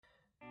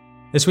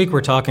This week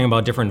we're talking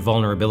about different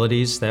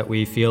vulnerabilities that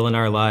we feel in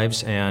our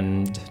lives,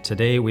 and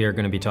today we are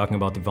going to be talking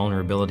about the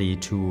vulnerability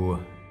to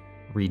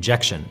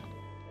rejection,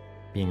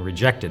 being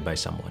rejected by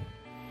someone.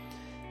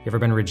 You ever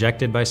been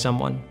rejected by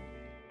someone?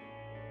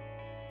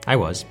 I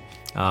was.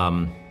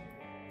 I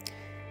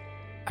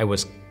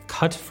was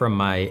cut from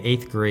my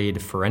 8th grade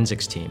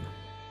forensics team.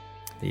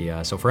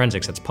 So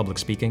forensics, that's public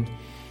speaking,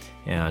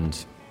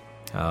 and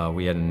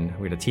we had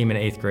a team in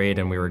 8th grade,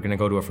 and we were going to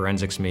go to a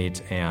forensics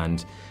meet,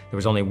 and there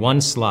was only one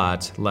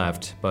slot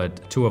left,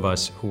 but two of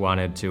us who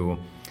wanted to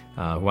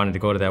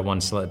go to that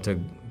one slot,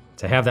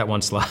 to have that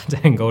one slot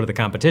and go to the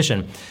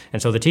competition.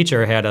 And so the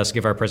teacher had us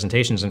give our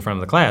presentations in front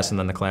of the class, and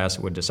then the class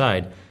would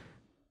decide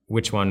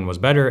which one was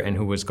better and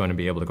who was going to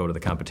be able to go to the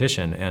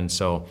competition. And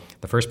so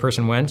the first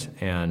person went,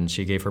 and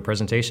she gave her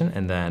presentation,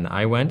 and then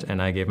I went,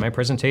 and I gave my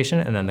presentation,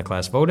 and then the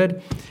class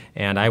voted,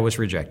 and I was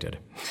rejected.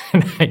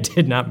 And I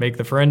did not make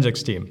the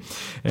forensics team.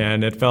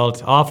 And it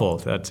felt awful.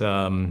 That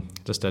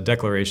just a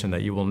declaration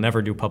that you will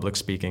never do public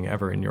speaking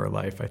ever in your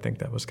life. I think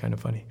that was kind of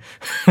funny.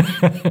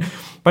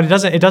 But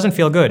it doesn't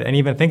feel good. And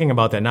even thinking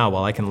about that now,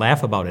 while I can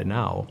laugh about it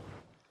now,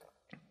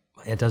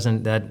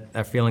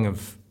 that feeling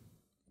of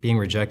being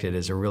rejected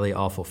is a really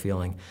awful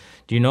feeling.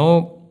 Do you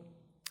know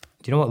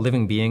what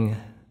living being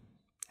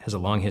has a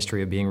long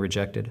history of being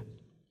rejected?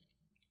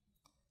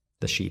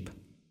 The sheep.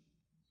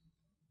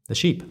 The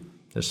sheep.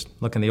 Just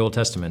look in the Old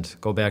Testament.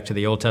 Go back to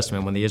the Old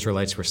Testament when the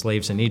Israelites were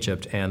slaves in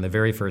Egypt, and the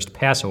very first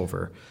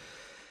Passover,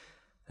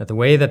 that the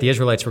way that the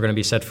Israelites were going to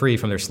be set free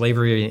from their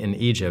slavery in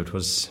Egypt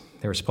was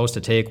they were supposed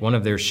to take one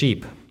of their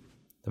sheep,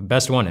 the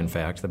best one, in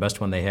fact, the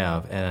best one they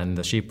have, and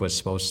the sheep was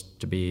supposed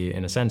to be,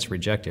 in a sense,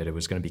 rejected. It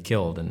was going to be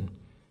killed and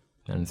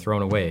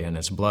thrown away, and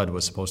its blood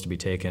was supposed to be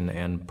taken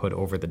and put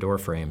over the door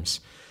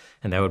frames.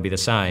 And that would be the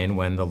sign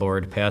when the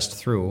Lord passed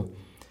through,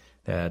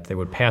 that they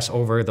would pass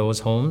over those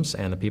homes,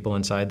 and the people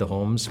inside the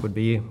homes would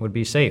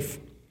be safe.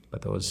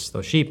 But those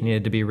sheep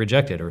needed to be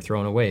rejected or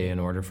thrown away in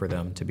order for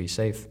them to be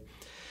safe.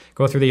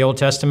 Go through the Old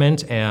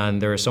Testament,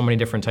 and there are so many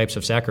different types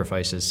of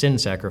sacrifices: sin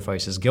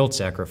sacrifices, guilt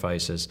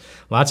sacrifices,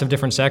 lots of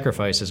different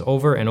sacrifices.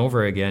 Over and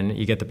over again,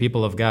 you get the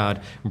people of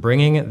God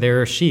bringing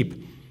their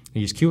sheep,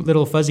 these cute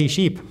little fuzzy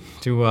sheep,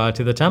 to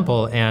the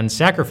temple and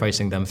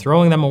sacrificing them,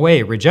 throwing them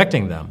away,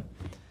 rejecting them,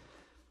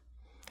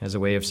 as a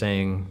way of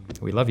saying,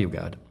 "We love you,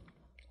 God."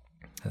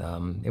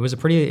 It was a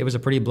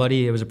pretty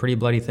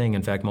bloody thing.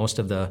 In fact, most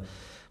of the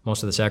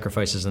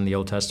sacrifices in the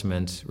Old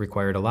Testament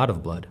required a lot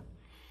of blood.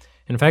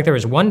 In fact, there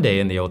was one day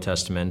in the Old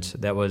Testament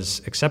that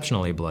was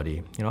exceptionally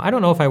bloody. I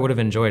don't know if I would have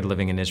enjoyed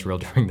living in Israel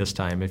during this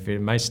time.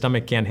 My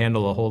stomach can't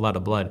handle a whole lot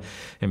of blood,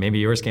 and maybe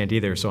yours can't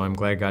either, so I'm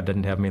glad God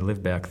didn't have me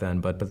live back then.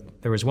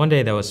 But there was one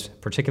day that was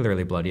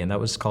particularly bloody, and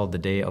that was called the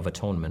Day of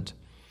Atonement.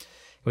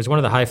 It was one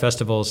of the high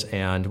festivals,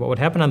 and what would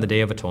happen on the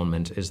Day of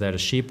Atonement is that a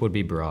sheep would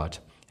be brought,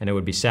 and it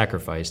would be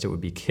sacrificed. It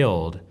would be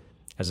killed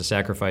as a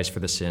sacrifice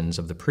for the sins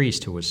of the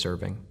priest who was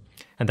serving.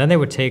 And then they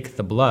would take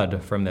the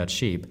blood from that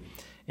sheep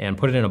and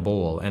put it in a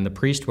bowl, and the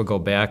priest would go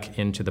back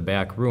into the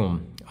back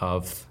room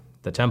of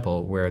the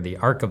temple where the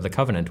Ark of the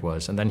Covenant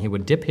was, and then he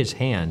would dip his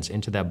hands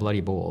into that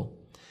bloody bowl,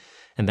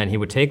 and then he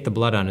would take the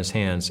blood on his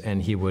hands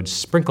and he would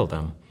sprinkle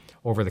them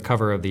over the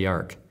cover of the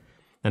Ark,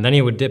 and then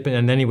he would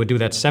do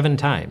that 7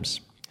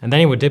 times. And then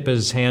he would dip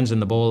his hands in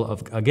the bowl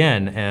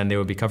again, and they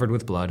would be covered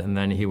with blood, and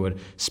then he would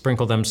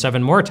sprinkle them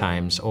 7 more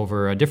times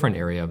over a different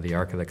area of the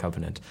Ark of the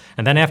Covenant.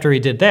 And then after he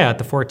did that,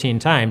 the 14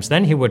 times,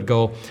 then he would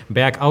go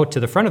back out to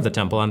the front of the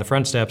temple on the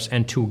front steps,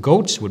 and 2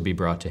 goats would be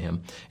brought to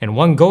him. And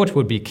 1 goat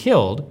would be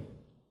killed,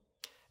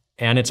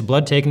 and its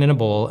blood taken in a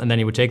bowl, and then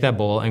he would take that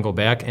bowl and go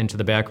back into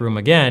the back room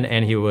again,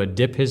 and he would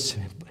dip his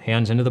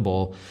hands into the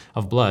bowl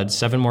of blood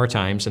 7 more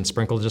times and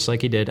sprinkle just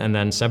like he did, and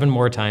then 7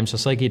 more times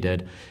just like he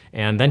did,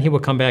 and then he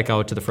would come back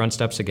out to the front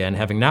steps again,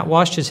 having not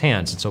washed his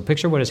hands. And so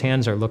picture what his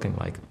hands are looking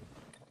like.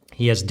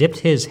 He has dipped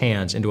his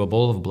hands into a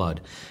bowl of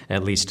blood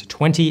at least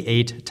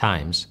 28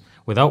 times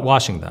without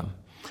washing them.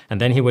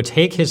 And then he would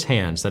take his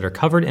hands that are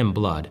covered in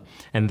blood,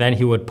 and then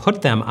he would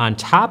put them on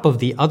top of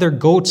the other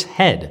goat's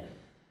head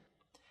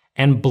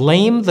and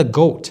blame the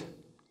goat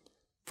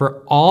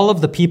for all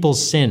of the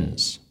people's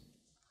sins,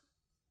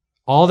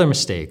 all their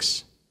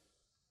mistakes.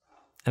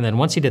 And then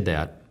once he did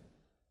that,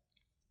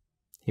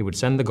 he would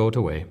send the goat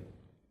away,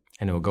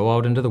 and it would go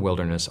out into the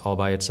wilderness all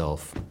by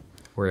itself,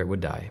 where it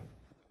would die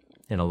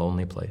in a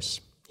lonely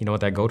place. You know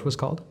what that goat was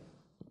called?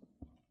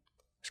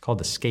 It's called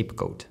the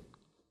scapegoat,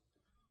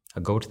 a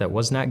goat that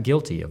was not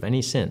guilty of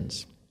any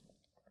sins,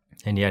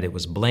 and yet it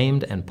was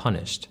blamed and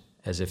punished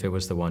as if it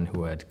was the one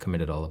who had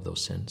committed all of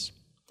those sins.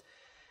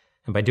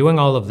 And by doing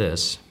all of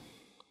this,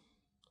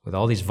 with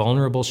all these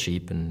vulnerable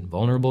sheep and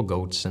vulnerable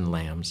goats and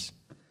lambs,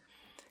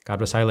 God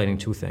was highlighting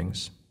 2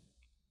 things.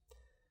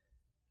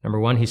 Number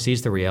 1, he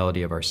sees the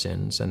reality of our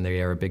sins, and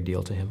they are a big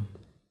deal to him.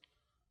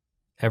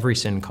 Every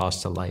sin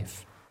costs a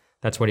life.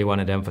 That's what he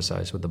wanted to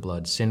emphasize with the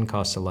blood. Sin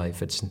costs a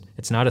life.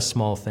 It's not a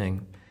small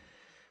thing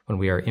when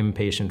we are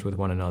impatient with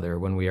one another,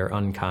 when we are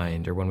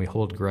unkind, or when we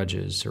hold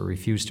grudges or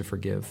refuse to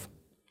forgive.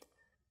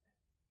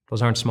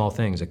 Those aren't small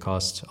things. It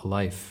costs a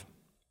life.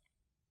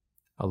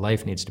 A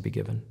life needs to be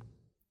given.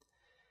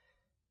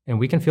 And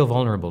we can feel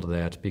vulnerable to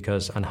that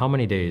because on how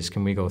many days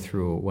can we go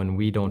through when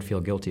we don't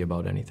feel guilty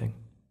about anything?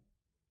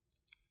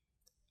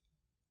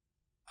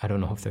 I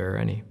don't know if there are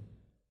any.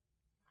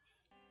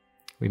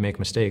 We make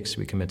mistakes,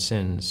 we commit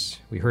sins,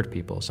 we hurt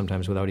people,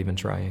 sometimes without even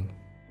trying.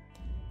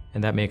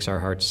 And that makes our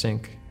hearts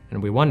sink.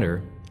 And we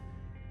wonder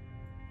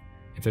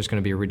if there's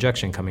going to be a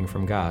rejection coming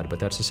from God. But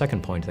that's the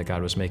second point that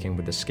God was making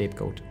with the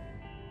scapegoat.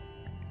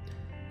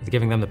 With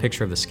giving them the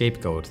picture of the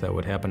scapegoat that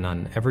would happen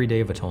on every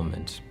day of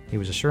atonement, he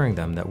was assuring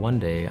them that one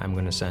day I'm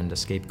going to send a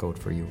scapegoat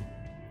for you.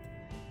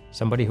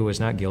 Somebody who is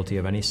not guilty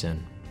of any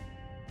sin.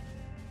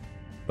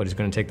 But he's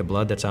going to take the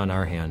blood that's on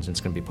our hands and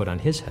it's going to be put on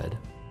his head.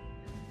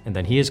 And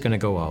then he is going to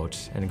go out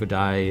and go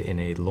die in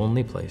a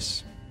lonely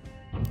place,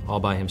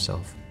 all by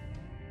himself.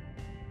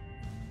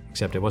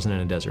 Except it wasn't in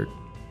a desert.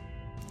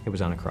 It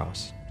was on a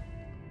cross.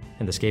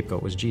 And the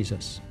scapegoat was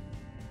Jesus.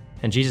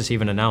 And Jesus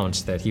even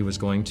announced that he was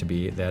going to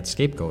be that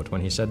scapegoat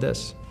when he said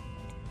this.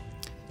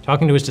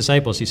 Talking to his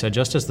disciples, he said,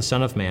 "Just as the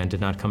Son of Man did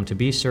not come to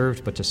be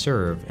served, but to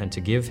serve and to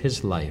give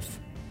his life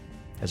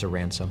as a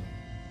ransom."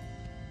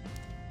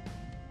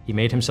 He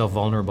made himself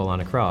vulnerable on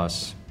a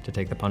cross to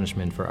take the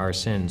punishment for our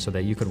sin so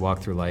that you could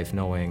walk through life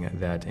knowing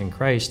that in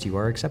Christ you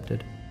are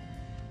accepted.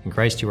 In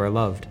Christ you are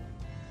loved.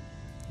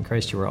 In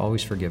Christ you are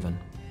always forgiven.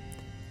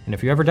 And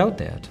if you ever doubt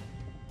that,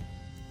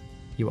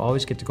 you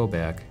always get to go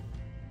back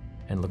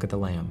and look at the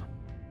Lamb.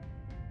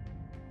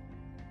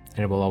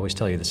 And it will always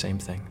tell you the same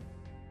thing.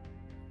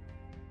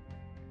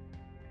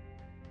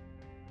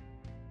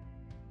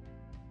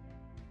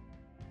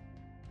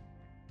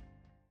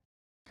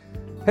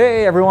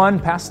 Hey everyone,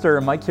 Pastor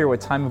Mike here with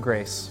Time of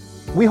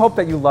Grace. We hope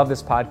that you love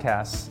this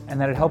podcast and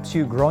that it helps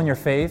you grow in your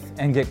faith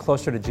and get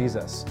closer to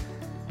Jesus.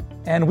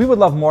 And we would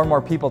love more and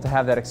more people to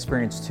have that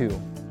experience too,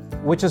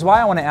 which is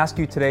why I want to ask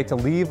you today to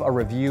leave a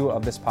review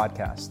of this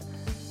podcast.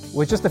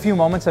 With just a few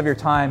moments of your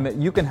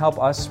time, you can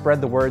help us spread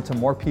the word to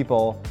more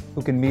people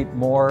who can meet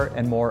more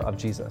and more of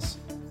Jesus.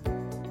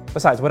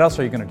 Besides, what else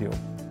are you going to do?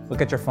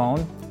 Look at your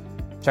phone?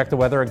 Check the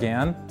weather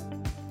again?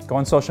 Go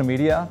on social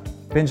media?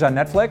 Binge on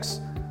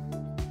Netflix?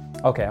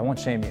 Okay, I won't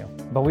shame you,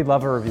 but we'd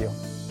love a review.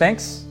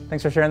 Thanks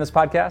for sharing this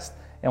podcast,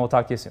 and we'll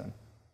talk to you soon.